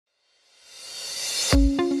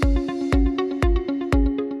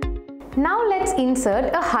Now let's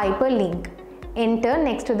insert a hyperlink. Enter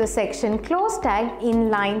next to the section close tag in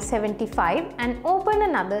line 75 and open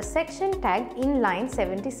another section tag in line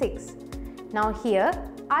 76. Now here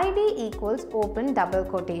ID equals open double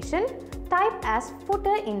quotation, type as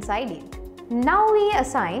footer inside it. Now we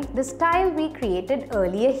assign the style we created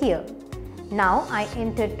earlier here. Now I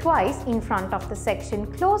enter twice in front of the section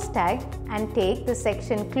close tag and take the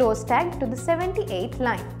section close tag to the 78th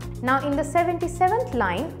line. Now in the 77th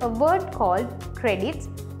line, a word called credits :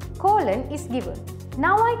 is given.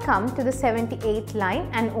 Now I come to the 78th line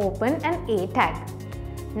and open an A tag.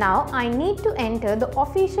 Now I need to enter the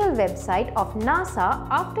official website of NASA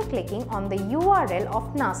after clicking on the URL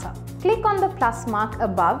of NASA. Click on the plus mark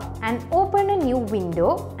above and open a new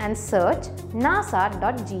window and search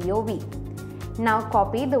nasa.gov. Now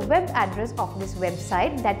copy the web address of this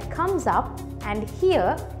website that comes up and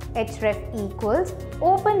here href equals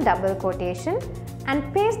open double quotation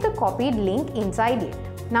and paste the copied link inside it.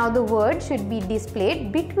 Now the word should be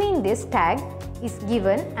displayed between this tag is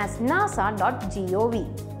given as nasa.gov.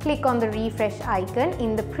 Click on the refresh icon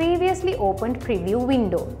in the previously opened preview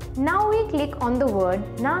window. Now we click on the word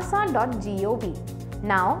nasa.gov.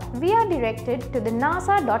 Now we are directed to the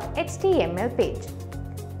nasa.html page.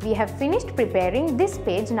 We have finished preparing this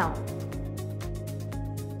page now.